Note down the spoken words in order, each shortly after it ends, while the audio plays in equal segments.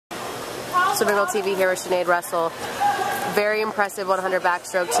SwimmingWorld TV here with Sinead Russell. Very impressive 100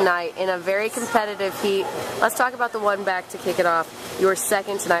 backstroke tonight in a very competitive heat. Let's talk about the one back to kick it off. You were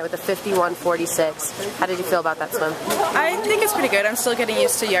second tonight with a 51.46. How did you feel about that swim? I think it's pretty good. I'm still getting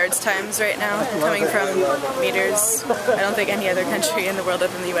used to yards times right now, coming from meters. I don't think any other country in the world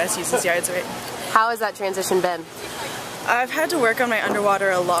other than the US uses yards right. How has that transition been? I've had to work on my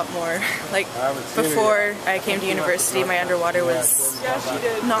underwater a lot more. Like, before I came to university, my underwater was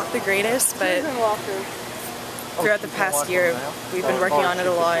not the greatest, but throughout the past year, we've been working on it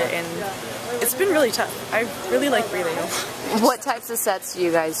a lot, and it's been really tough. I really like breathing a lot. What types of sets do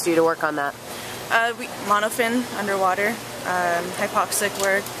you guys do to work on that? We monofin underwater, hypoxic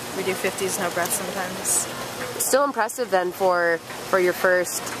work. We do 50s no breath sometimes. Still impressive then for your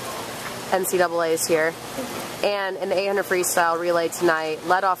first NCAAs here. And an 800 freestyle relay tonight.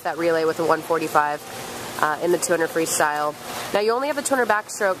 Led off that relay with a 145 in the 200 freestyle. Now you only have a 200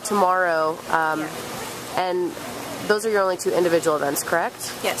 backstroke tomorrow, and those are your only two individual events,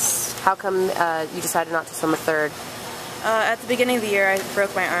 correct? Yes. How come you decided not to swim a third? At the beginning of the year, I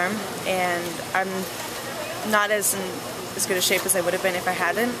broke my arm, and I'm not as good a shape as I would have been if I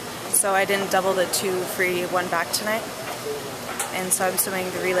hadn't. So I didn't double the 2 free, 1 back tonight. And so I'm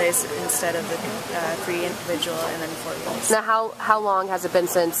swimming the relays instead of the free individual and then 4 relay. Now how long has it been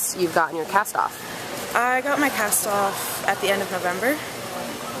since you've gotten your cast off? I got my cast off at the end of November,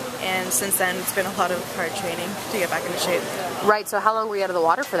 and since then it's been a lot of hard training to get back into shape. Right, so how long were you out of the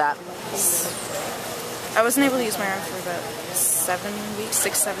water for that? I wasn't able to use my arm for about 7 weeks,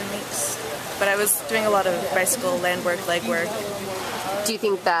 6-7 weeks. But I was doing a lot of bicycle, land work, leg work. Do you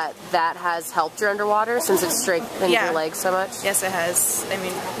think that has helped your underwater since it's strengthened your legs so much? Yes, it has. I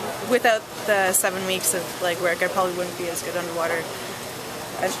mean, without the 7 weeks of leg work, I probably wouldn't be as good underwater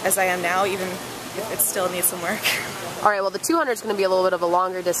as I am now, even if it still needs some work. All right, well, the 200 is going to be a little bit of a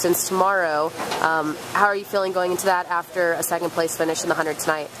longer distance tomorrow. How are you feeling going into that after a second place finish in the 100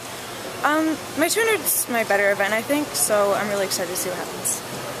 tonight? My 200 is my better event, I think, so I'm really excited to see what happens.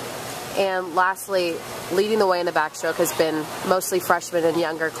 And lastly, leading the way in the backstroke has been mostly freshmen and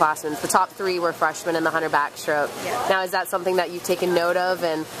younger classmen. The top 3 were freshmen in the 100 backstroke. Yeah. Now, is that something that you've taken note of,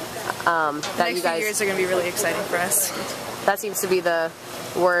 and that you guys? The next few years are going to be really exciting for us. That seems to be the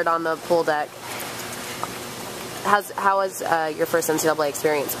word on the pool deck. How has your first NCAA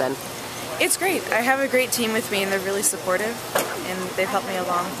experience been? It's great. I have a great team with me, and they're really supportive, and they've helped me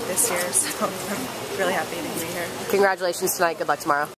along this year, so I'm really happy to be here. Congratulations tonight. Good luck tomorrow.